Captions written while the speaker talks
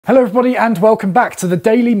Hello everybody and welcome back to the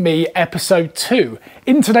Daily Me episode 2.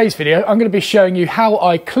 In today's video I'm going to be showing you how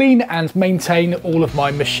I clean and maintain all of my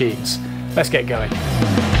machines. Let's get going.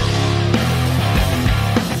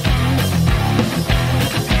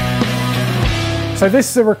 So this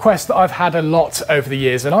is a request that I've had a lot over the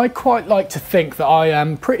years, and I quite like to think that I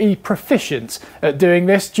am pretty proficient at doing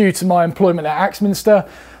this due to my employment at Axminster.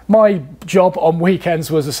 My job on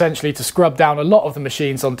weekends was essentially to scrub down a lot of the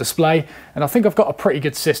machines on display, and I think I've got a pretty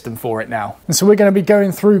good system for it now. And so we're going to be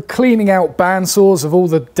going through cleaning out bandsaws of all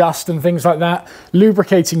the dust and things like that,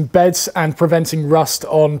 lubricating beds and preventing rust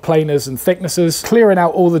on planers and thicknesses, clearing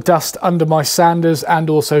out all the dust under my sanders, and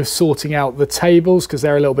also sorting out the tables because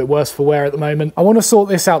they're a little bit worse for wear at the moment. I want to sort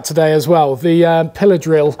this out today as well. The pillar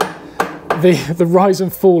drill, the rise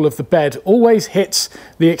and fall of the bed always hits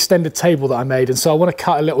the extended table that I made, and so I want to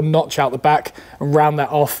cut a little notch out the back and round that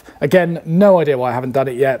off. Again, no idea why I haven't done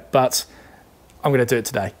it yet, but I'm going to do it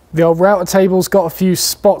today. The old router table's got a few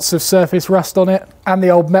spots of surface rust on it, and the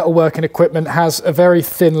old metalworking equipment has a very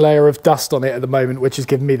thin layer of dust on it at the moment, which is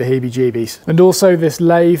giving me the heebie-jeebies. And also this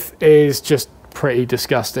lathe is just pretty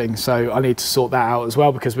disgusting, so I need to sort that out as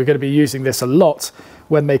well because we're going to be using this a lot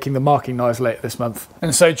when making the marking knives later this month.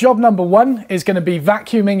 And so job number 1 is going to be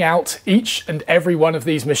vacuuming out each and every one of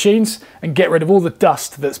these machines and get rid of all the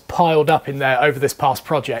dust that's piled up in there over this past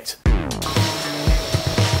project.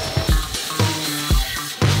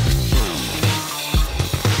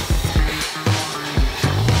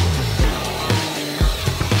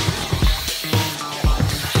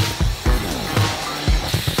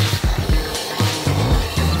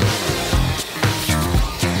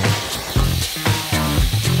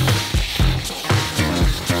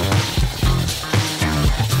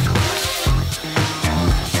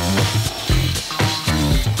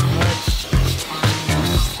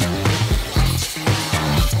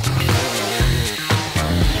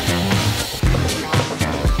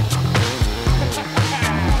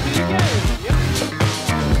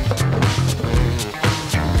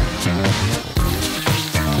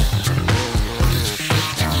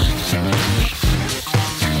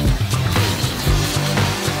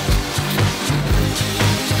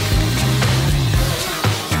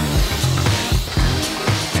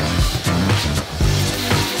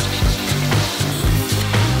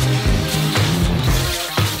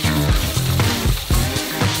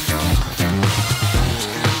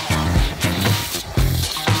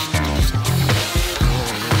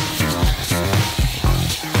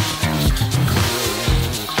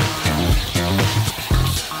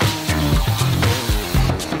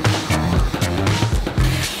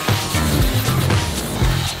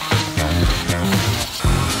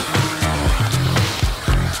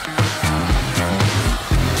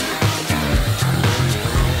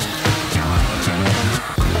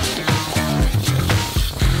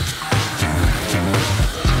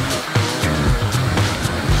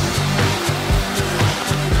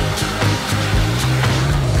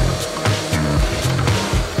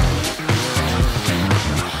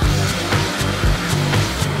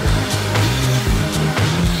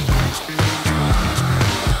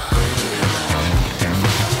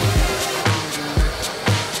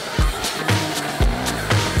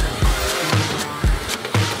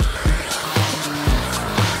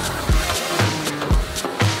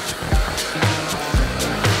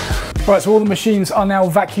 Right, so all the machines are now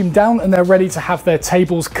vacuumed down and they're ready to have their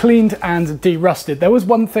tables cleaned and de-rusted. There was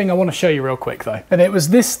one thing I want to show you real quick though, and it was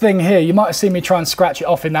this thing here. You might have seen me try and scratch it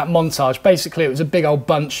off in that montage. Basically, it was a big old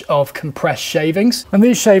bunch of compressed shavings, and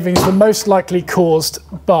these shavings were most likely caused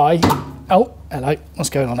by, oh, hello, what's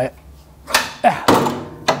going on here?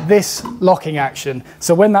 This locking action.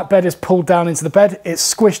 So when that bed is pulled down into the bed,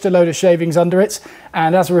 it's squished a load of shavings under it,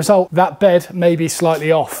 and as a result that bed may be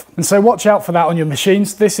slightly off. And so watch out for that on your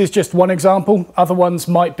machines. This is just one example. Other ones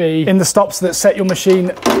might be in the stops that set your machine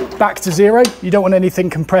back to 0. You don't want anything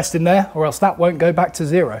compressed in there or else that won't go back to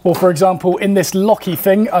 0. Or for example in this locky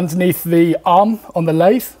thing underneath the arm on the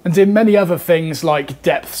lathe, and in many other things like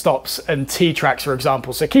depth stops and T-tracks for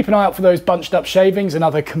example. So keep an eye out for those bunched up shavings and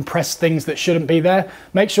other compressed things that shouldn't be there.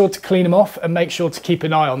 Make sure to clean them off and make sure to keep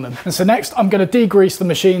an eye on them. And so next I'm going to degrease the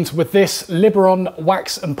machines with this Liberon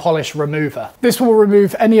wax and polish remover. This will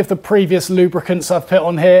remove any of the previous lubricants I've put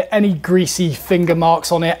on here, any greasy finger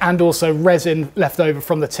marks on it, and also resin left over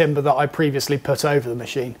from the timber that I previously put over the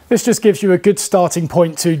machine. This just gives you a good starting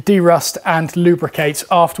point to de-rust and lubricate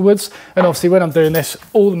afterwards. And obviously when I'm doing this,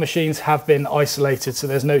 all the machines have been isolated, so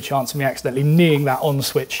there's no chance of me accidentally kneeing that on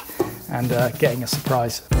switch and getting a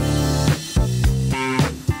surprise.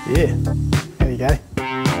 Yeah, there you go.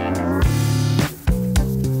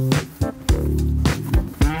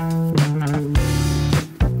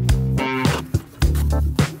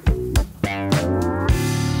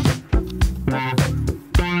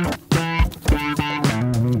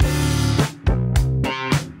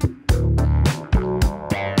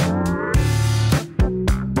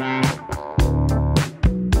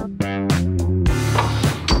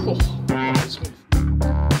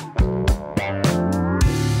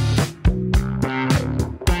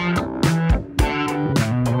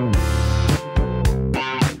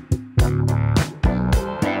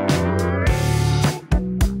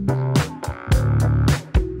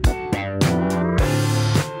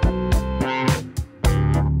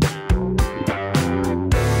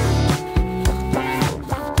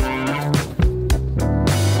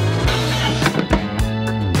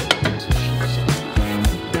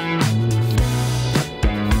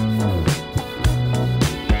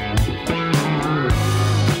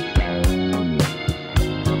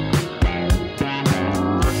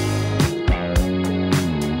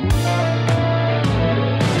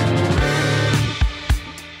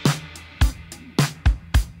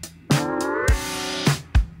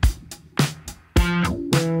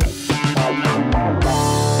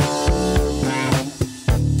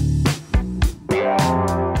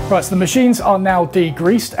 Right, so the machines are now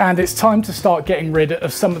degreased and it's time to start getting rid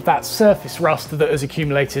of some of that surface rust that has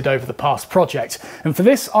accumulated over the past project. And for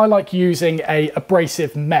this, I like using a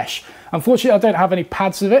abrasive mesh. Unfortunately, I don't have any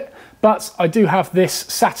pads of it, but I do have this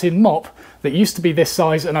satin mop that used to be this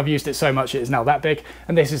size, and I've used it so much it is now that big.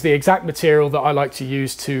 And this is the exact material that I like to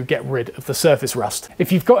use to get rid of the surface rust.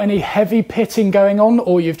 If you've got any heavy pitting going on,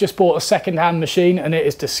 or you've just bought a second-hand machine and it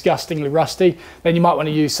is disgustingly rusty, then you might want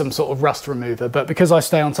to use some sort of rust remover. But because I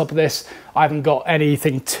stay on top of this, I haven't got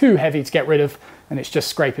anything too heavy to get rid of, and it's just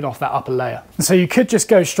scraping off that upper layer. And so you could just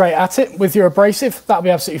go straight at it with your abrasive, that'll be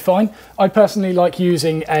absolutely fine. I personally like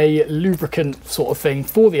using a lubricant sort of thing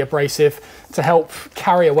for the abrasive to help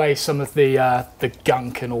carry away some of the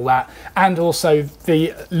gunk and all that. And also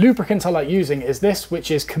the lubricant I like using is this,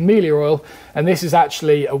 which is camellia oil, and this is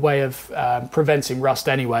actually a way of preventing rust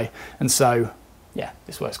anyway. And so, yeah,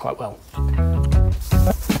 this works quite well.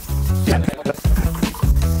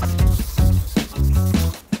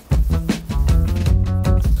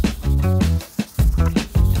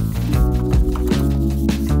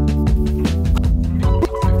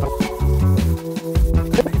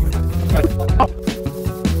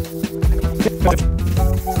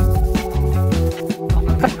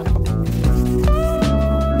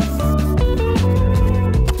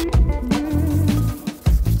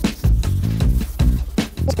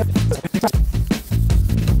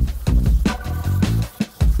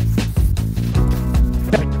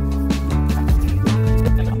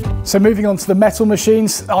 So moving on to the metal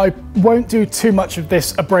machines, I won't do too much of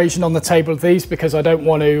this abrasion on the table of these because I don't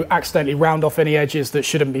want to accidentally round off any edges that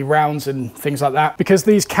shouldn't be rounds and things like that. Because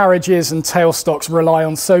these carriages and tailstocks rely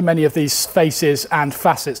on so many of these faces and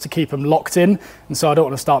facets to keep them locked in, and so I don't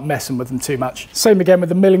want to start messing with them too much. Same again with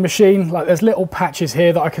the milling machine, like there's little patches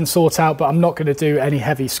here that I can sort out, but I'm not going to do any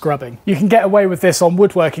heavy scrubbing. You can get away with this on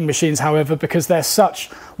woodworking machines, however, because they're such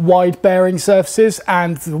wide bearing surfaces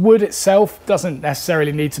and the wood itself doesn't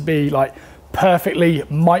necessarily need to be like perfectly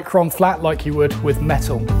micron flat like you would with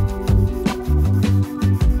metal.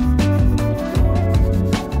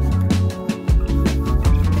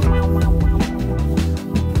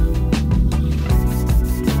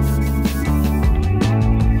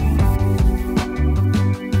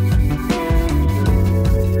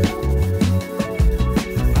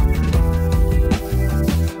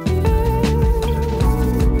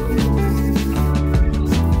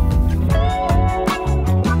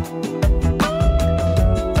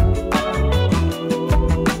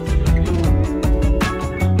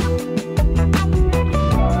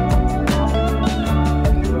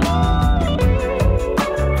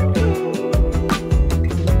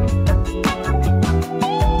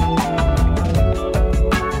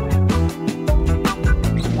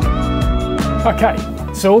 Okay,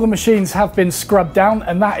 so all the machines have been scrubbed down,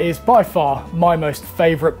 and that is by far my most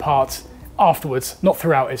favourite part afterwards, not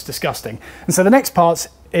throughout, it's disgusting. And so the next part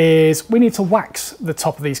is we need to wax the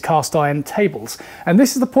top of these cast iron tables. And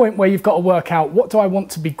this is the point where you've got to work out, what do I want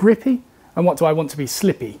to be grippy and what do I want to be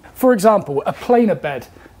slippy? For example, a planer bed.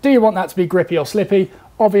 Do you want that to be grippy or slippy?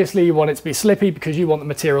 Obviously you want it to be slippy because you want the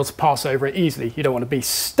material to pass over it easily. You don't want to be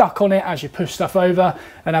stuck on it as you push stuff over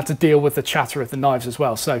and have to deal with the chatter of the knives as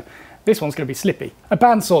well. So this one's going to be slippy. A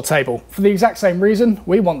bandsaw table, for the exact same reason,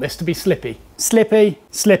 we want this to be slippy. Slippy,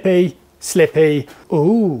 slippy, slippy.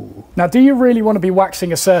 Ooh. Now, do you really want to be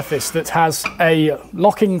waxing a surface that has a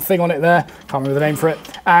locking thing on it there, can't remember the name for it,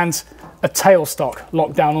 and a tailstock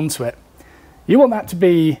locked down onto it? You want that to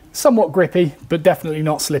be somewhat grippy, but definitely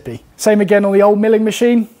not slippy. Same again on the old milling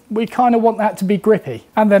machine. We kind of want that to be grippy.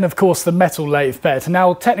 And then of course the metal lathe bed.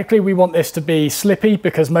 Now technically we want this to be slippy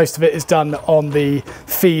because most of it is done on the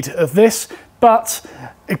feed of this, but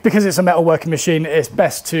because it's a metalworking machine, it's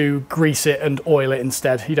best to grease it and oil it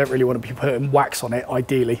instead. You don't really want to be putting wax on it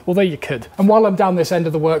ideally, although you could. And while I'm down this end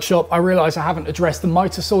of the workshop, I realise I haven't addressed the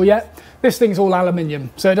miter saw yet. This thing's all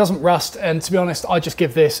aluminium, so it doesn't rust, and to be honest, I just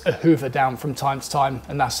give this a hoover down from time to time,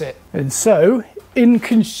 and that's it. And so, in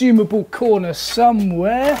consumable corner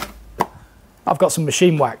somewhere, I've got some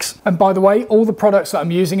machine wax. And by the way, all the products that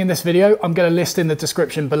I'm using in this video, I'm going to list in the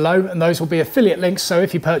description below, and those will be affiliate links. So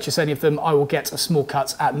if you purchase any of them, I will get a small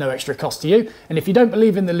cut at no extra cost to you. And if you don't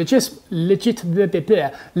believe in the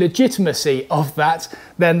legitimacy of that,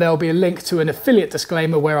 then there'll be a link to an affiliate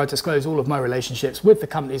disclaimer where I disclose all of my relationships with the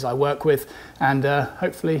companies I work with, and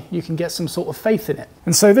hopefully you can get some sort of faith in it.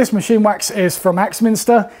 And so this machine wax is from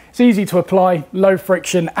Axminster. It's easy to apply, low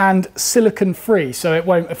friction, and silicone free, so it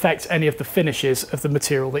won't affect any of the finishes of the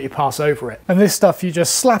material that you pass over it. And this stuff, you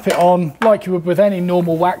just slap it on like you would with any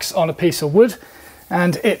normal wax on a piece of wood,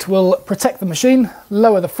 and it will protect the machine,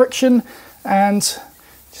 lower the friction, and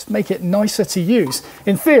just just make it nicer to use.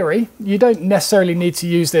 In theory, you don't necessarily need to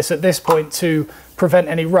use this at this point to prevent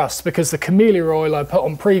any rust, because the camellia oil I put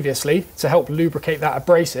on previously to help lubricate that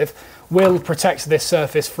abrasive will protect this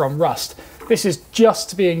surface from rust. This is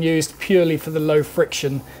just being used purely for the low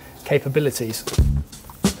friction capabilities.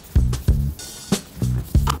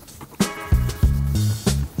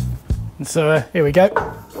 And so here we go.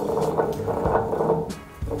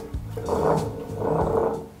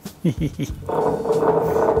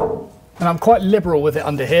 And I'm quite liberal with it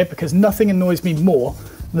under here because nothing annoys me more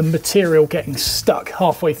than material getting stuck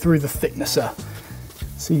halfway through the thicknesser.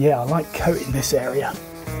 So yeah, I like coating this area.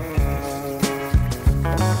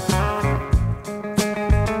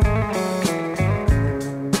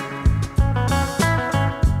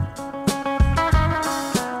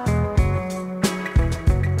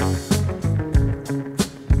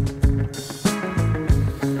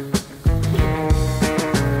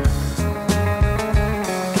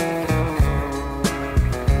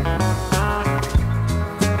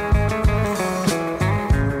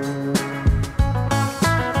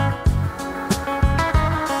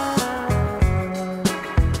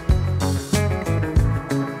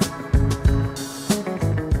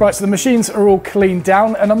 Right, so the machines are all cleaned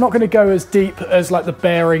down, and I'm not going to go as deep as like the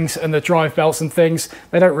bearings and the drive belts and things.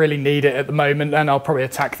 They don't really need it at the moment, and I'll probably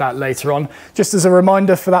attack that later on. Just as a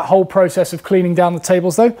reminder for that whole process of cleaning down the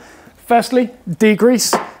tables though, firstly,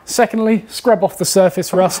 degrease. Secondly, scrub off the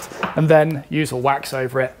surface rust, and then use a wax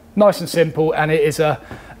over it. Nice and simple, and it is a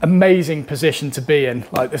amazing position to be in.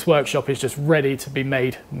 Like, this workshop is just ready to be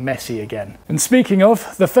made messy again. And speaking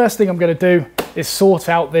of, the first thing I'm going to do is sort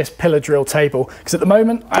out this pillar drill table, because at the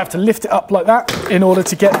moment I have to lift it up like that in order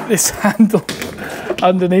to get this handle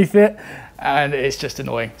underneath it, and it's just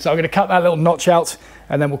annoying. So I'm going to cut that little notch out,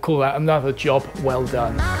 and then we'll call that another job well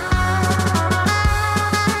done.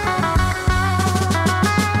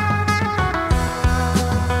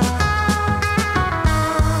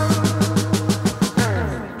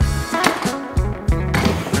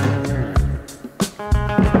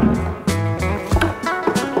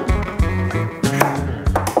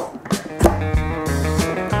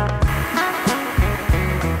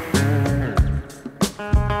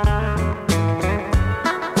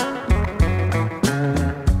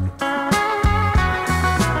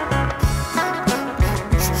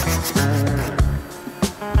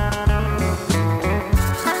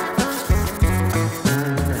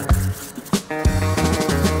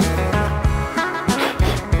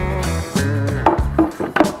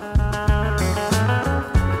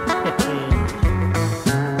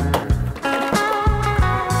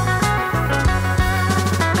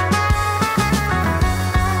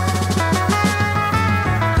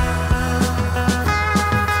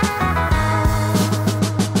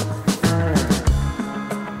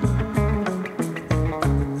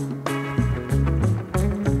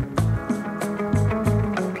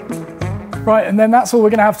 Right, and then that's all we're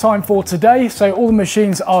going to have time for today. So all the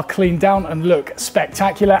machines are cleaned down and look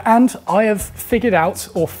spectacular, and I have figured out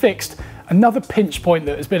or fixed another pinch point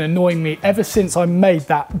that has been annoying me ever since I made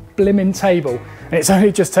that blimmin' table, and it's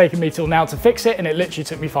only just taken me till now to fix it, and it literally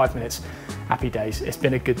took me 5 minutes. Happy days. It's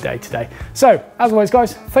been a good day today. So as always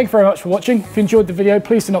guys, thank you very much for watching. If you enjoyed the video,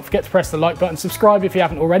 please do not forget to press the like button, subscribe if you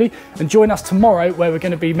haven't already, and join us tomorrow where we're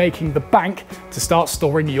going to be making the bank to start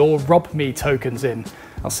storing your Rob Me tokens in.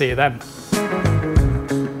 I'll see you then.